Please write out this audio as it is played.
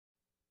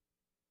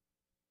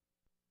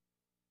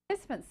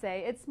Participants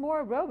say it's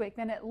more aerobic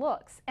than it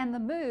looks, and the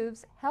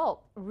moves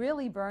help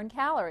really burn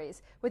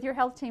calories. With your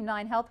Health Team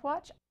 9 Health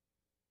Watch,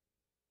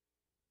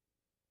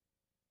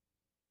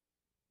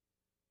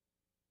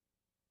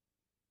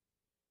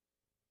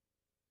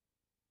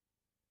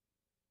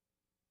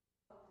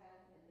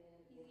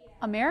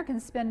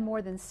 Americans spend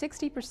more than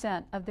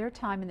 60% of their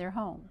time in their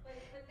home.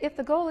 If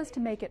the goal is to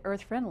make it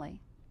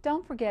earth-friendly,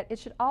 don't forget it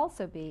should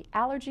also be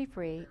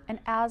allergy-free and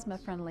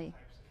asthma-friendly.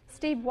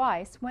 Steve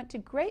Weiss went to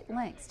great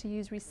lengths to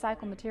use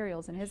recycled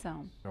materials in his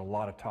home. There's a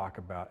lot of talk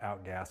about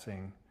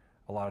outgassing,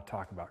 a lot of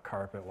talk about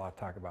carpet, a lot of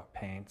talk about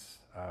paints,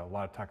 a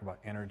lot of talk about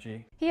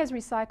energy. He has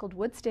recycled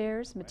wood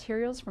stairs,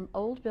 materials from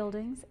old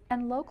buildings,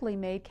 and locally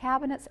made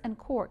cabinets and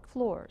cork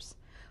floors.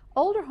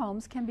 Older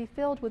homes can be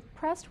filled with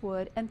pressed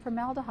wood and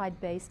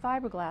formaldehyde-based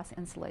fiberglass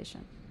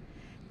insulation.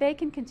 They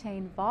can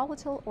contain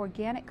volatile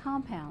organic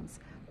compounds,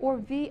 or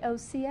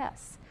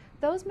VOCs.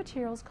 Those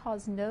materials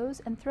cause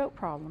nose and throat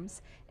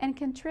problems and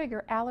can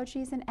trigger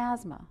allergies and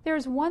asthma.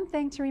 There's one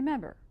thing to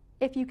remember.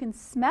 If you can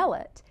smell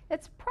it,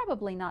 it's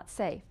probably not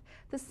safe.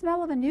 The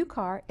smell of a new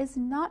car is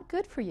not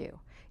good for you.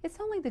 It's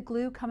only the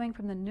glue coming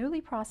from the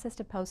newly processed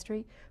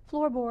upholstery,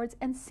 floorboards,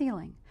 and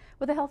ceiling.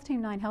 With the Health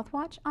Team 9 Health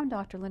Watch, I'm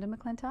Dr. Linda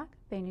McClintock,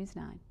 Bay News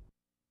 9.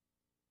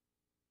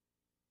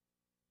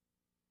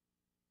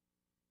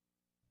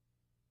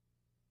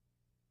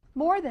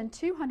 More than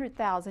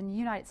 200,000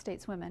 United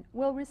States women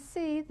will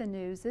receive the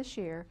news this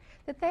year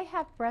that they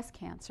have breast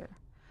cancer.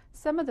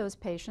 Some of those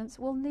patients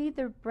will need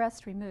their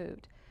breast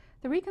removed.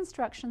 The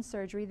reconstruction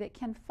surgery that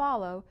can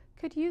follow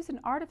could use an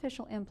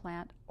artificial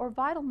implant or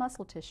vital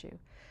muscle tissue.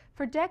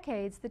 For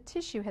decades, the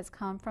tissue has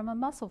come from a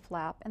muscle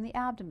flap in the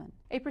abdomen.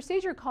 A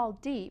procedure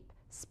called DEEP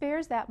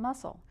spares that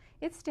muscle.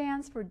 It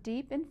stands for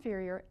Deep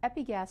Inferior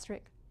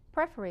Epigastric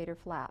Perforator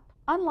Flap.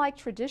 Unlike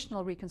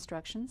traditional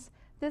reconstructions,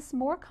 this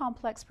more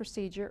complex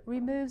procedure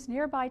removes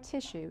nearby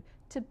tissue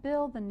to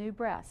build the new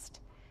breast.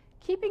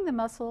 Keeping the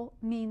muscle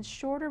means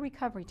shorter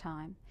recovery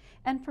time,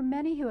 and for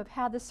many who have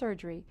had the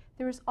surgery,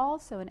 there is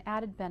also an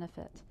added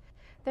benefit.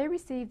 They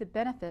receive the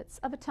benefits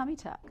of a tummy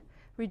tuck,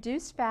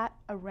 reduced fat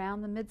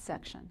around the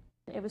midsection.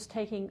 It was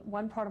taking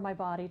one part of my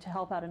body to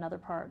help out another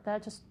part.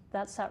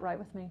 That sat right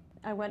with me.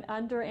 I went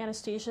under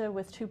anesthesia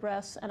with 2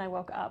 breasts, and I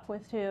woke up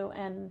with 2,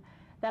 and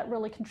that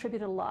really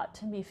contributed a lot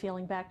to me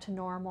feeling back to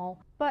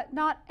normal. But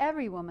not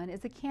every woman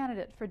is a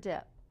candidate for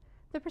DIP.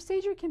 The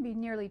procedure can be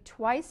nearly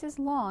twice as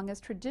long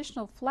as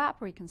traditional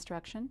flap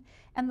reconstruction,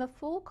 and the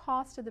full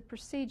cost of the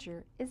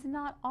procedure is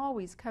not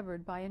always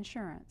covered by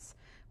insurance.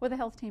 With the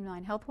Health Team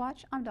 9 Health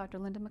Watch, I'm Dr.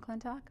 Linda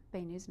McClintock,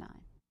 Bay News 9.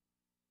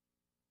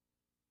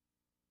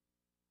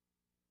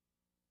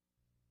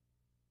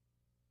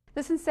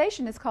 The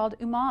sensation is called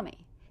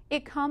umami.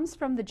 It comes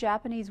from the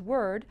Japanese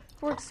word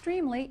for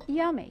extremely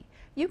yummy.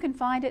 You can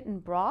find it in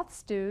broth,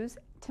 stews,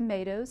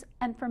 tomatoes,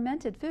 and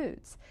fermented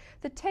foods.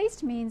 The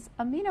taste means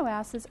amino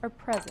acids are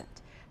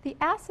present. The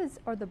acids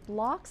are the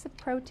blocks of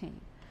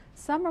protein.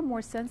 Some are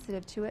more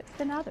sensitive to it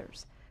than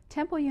others.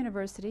 Temple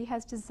University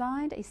has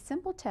designed a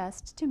simple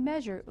test to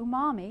measure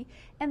umami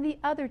and the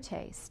other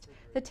taste.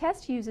 The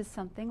test uses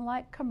something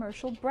like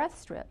commercial breath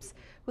strips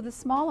with a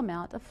small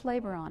amount of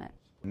flavor on it.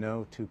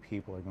 No 2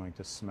 people are going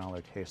to smell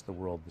or taste the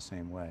world the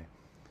same way.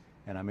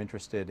 And I'm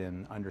interested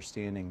in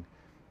understanding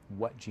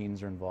what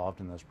genes are involved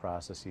in those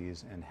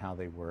processes and how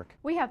they work.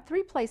 We have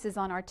 3 places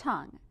on our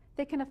tongue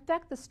that can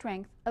affect the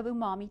strength of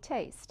umami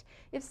taste.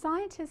 If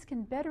scientists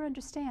can better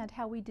understand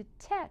how we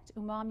detect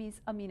umami's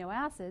amino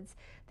acids,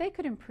 they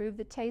could improve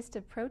the taste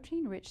of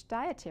protein-rich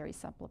dietary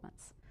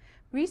supplements.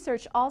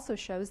 Research also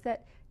shows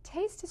that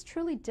taste is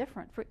truly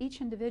different for each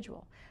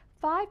individual.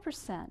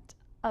 5%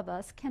 of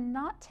us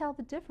cannot tell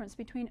the difference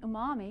between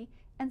umami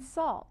and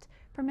salt.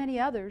 For many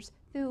others,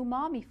 the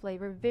umami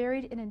flavor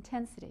varied in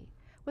intensity.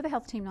 With the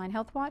Health Team 9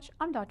 Health Watch,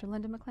 I'm Dr.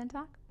 Linda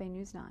McClintock, Bay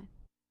News 9.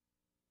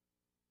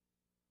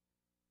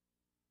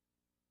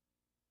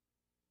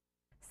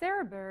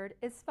 Sarah Bird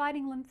is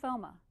fighting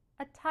lymphoma,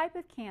 a type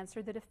of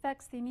cancer that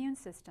affects the immune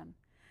system.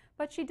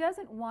 But she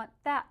doesn't want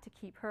that to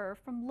keep her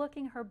from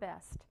looking her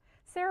best.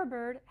 Sarah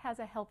Bird has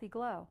a healthy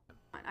glow.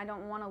 I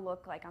don't want to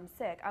look like I'm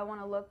sick. I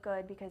want to look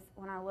good because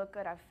when I look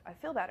good, I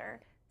feel better.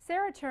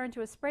 Sarah turned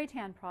to a spray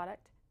tan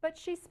product, but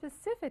she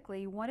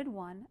specifically wanted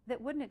one that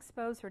wouldn't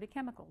expose her to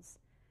chemicals.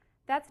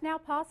 That's now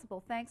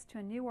possible thanks to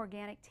a new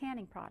organic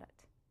tanning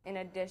product. In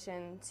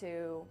addition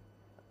to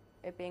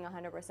it being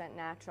 100%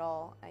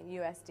 natural,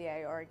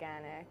 USDA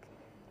organic,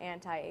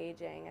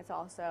 anti-aging, it's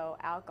also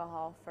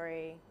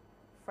alcohol-free,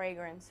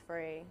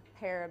 fragrance-free,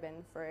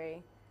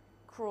 paraben-free,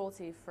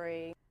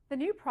 cruelty-free. The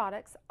new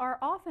products are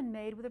often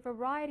made with a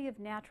variety of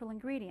natural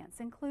ingredients,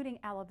 including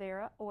aloe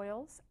vera,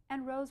 oils,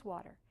 and rose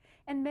water,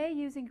 and may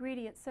use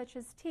ingredients such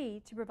as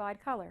tea to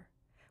provide color.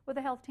 With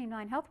the Health Team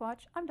 9 Health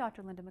Watch, I'm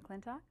Dr. Linda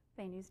McClintock,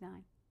 Bay News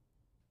 9.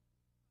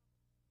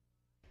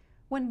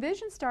 When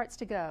vision starts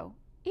to go,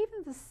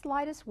 even the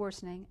slightest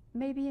worsening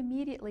may be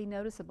immediately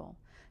noticeable.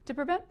 To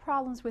prevent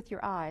problems with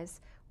your eyes,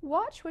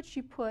 watch what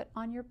you put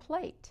on your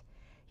plate.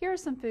 Here are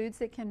some foods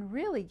that can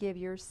really give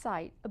your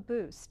sight a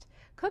boost.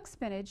 Cooked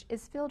spinach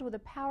is filled with a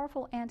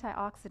powerful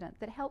antioxidant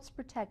that helps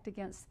protect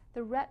against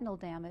the retinal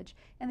damage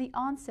and the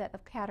onset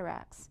of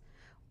cataracts.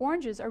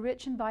 Oranges are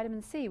rich in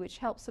vitamin C, which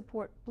helps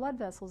support blood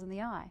vessels in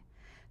the eye.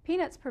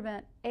 Peanuts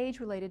prevent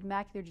age-related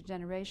macular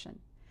degeneration.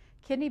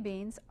 Kidney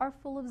beans are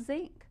full of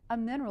zinc, a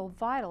mineral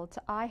vital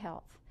to eye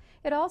health.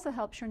 It also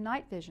helps your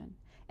night vision.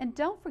 And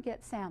don't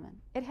forget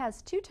salmon. It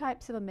has 2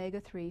 types of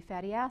omega-3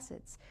 fatty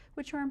acids,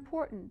 which are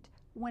important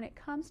when it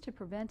comes to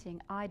preventing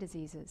eye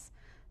diseases,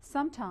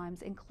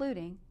 sometimes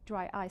including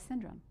dry eye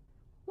syndrome.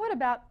 What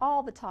about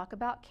all the talk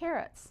about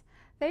carrots?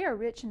 They are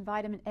rich in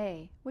vitamin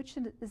A, which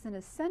is an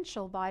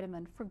essential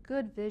vitamin for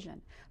good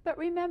vision. But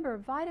remember,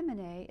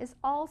 vitamin A is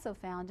also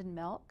found in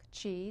milk,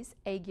 cheese,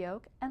 egg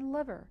yolk, and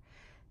liver.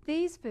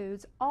 These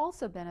foods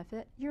also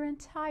benefit your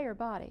entire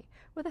body.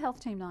 With the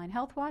Health Team 9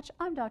 Health Watch,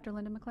 I'm Dr.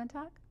 Linda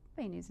McClintock,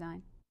 Bay News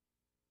 9.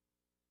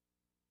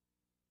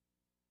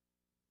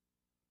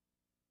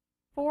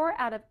 4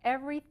 out of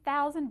every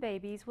 1,000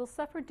 babies will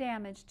suffer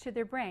damage to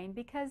their brain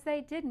because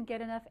they didn't get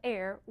enough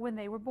air when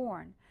they were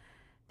born.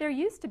 There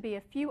used to be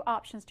a few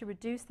options to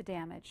reduce the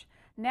damage.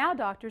 Now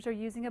doctors are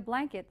using a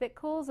blanket that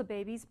cools a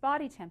baby's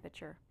body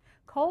temperature.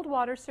 Cold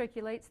water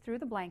circulates through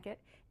the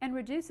blanket and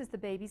reduces the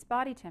baby's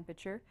body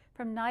temperature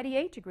from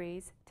 98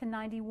 degrees to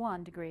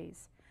 91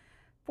 degrees.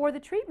 For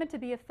the treatment to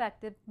be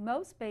effective,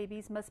 most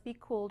babies must be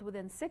cooled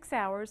within 6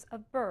 hours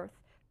of birth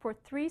for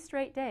 3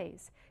 straight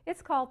days.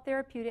 It's called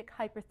therapeutic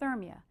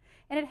hyperthermia,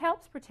 and it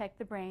helps protect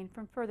the brain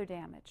from further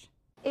damage.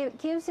 It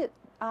gives it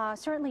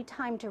certainly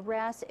time to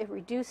rest. It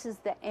reduces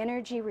the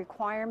energy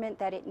requirement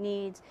that it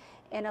needs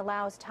and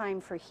allows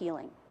time for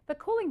healing. The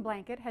cooling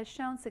blanket has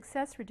shown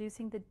success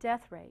reducing the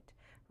death rate,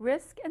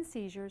 risk and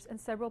seizures, and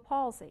cerebral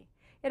palsy.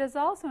 It has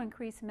also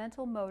increased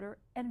mental, motor,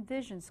 and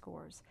vision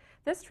scores.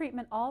 This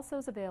treatment also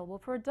is available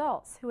for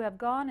adults who have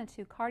gone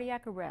into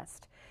cardiac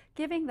arrest,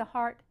 giving the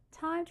heart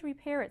time to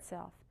repair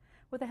itself.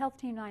 With the Health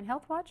Team 9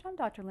 Health Watch, I'm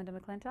Dr. Linda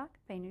McClintock,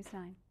 Bay News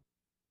 9.